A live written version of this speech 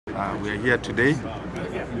We are here today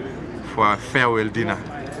for a farewell dinner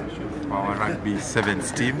for our rugby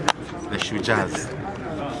sevens team, the Shujas,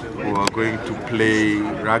 who are going to play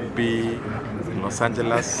rugby in Los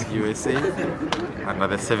Angeles, USA, under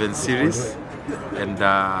the 7 series, and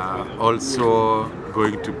also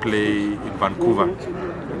going to play in Vancouver,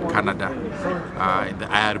 Canada, in the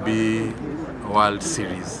IRB World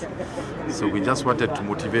Series. So we just wanted to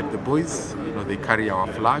motivate the boys. You know, they carry our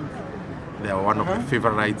flag. They are one of the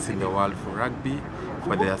favorites in the world for rugby,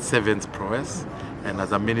 for their 7th prowess. And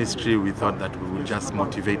as a ministry, we thought that we would just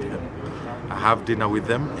motivate them. Have dinner with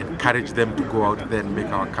them, encourage them to go out there and make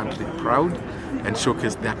our country proud and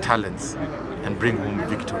showcase their talents and bring home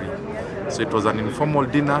victory. So it was an informal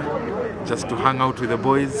dinner, just to hang out with the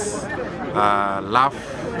boys, laugh,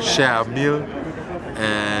 share a meal,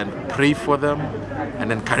 and pray for them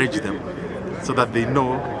and encourage them, so that they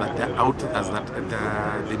know that they're out,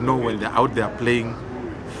 they know when they're out there playing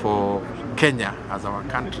for Kenya as our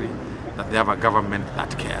country, that they have a government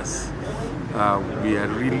that cares. We are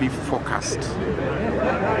really focused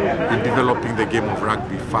in developing the game of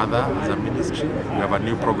rugby further as a ministry. We have a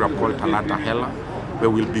new program called Talanta Hela,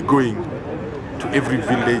 where we'll be going to every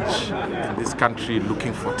village in this country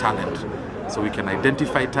looking for talent. So we can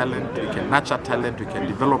identify talent, we can nurture talent, we can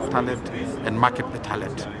develop talent and market the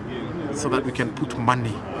talent, so that we can put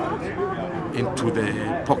money into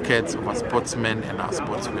the pockets of our sportsmen and our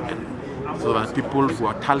sportswomen, so that people who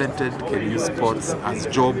are talented can use sports as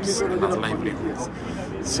jobs and as livelihoods.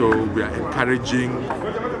 So we are encouraging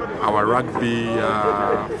our rugby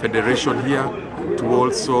federation here to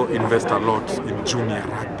also invest a lot in junior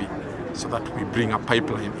rugby, so that we bring a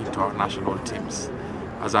pipeline into our national teams.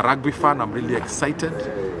 As a rugby fan, I'm really excited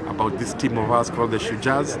about this team of ours called the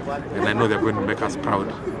Shujas, and I know they're going to make us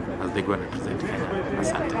proud as they go and represent Kenya.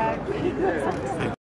 Asante.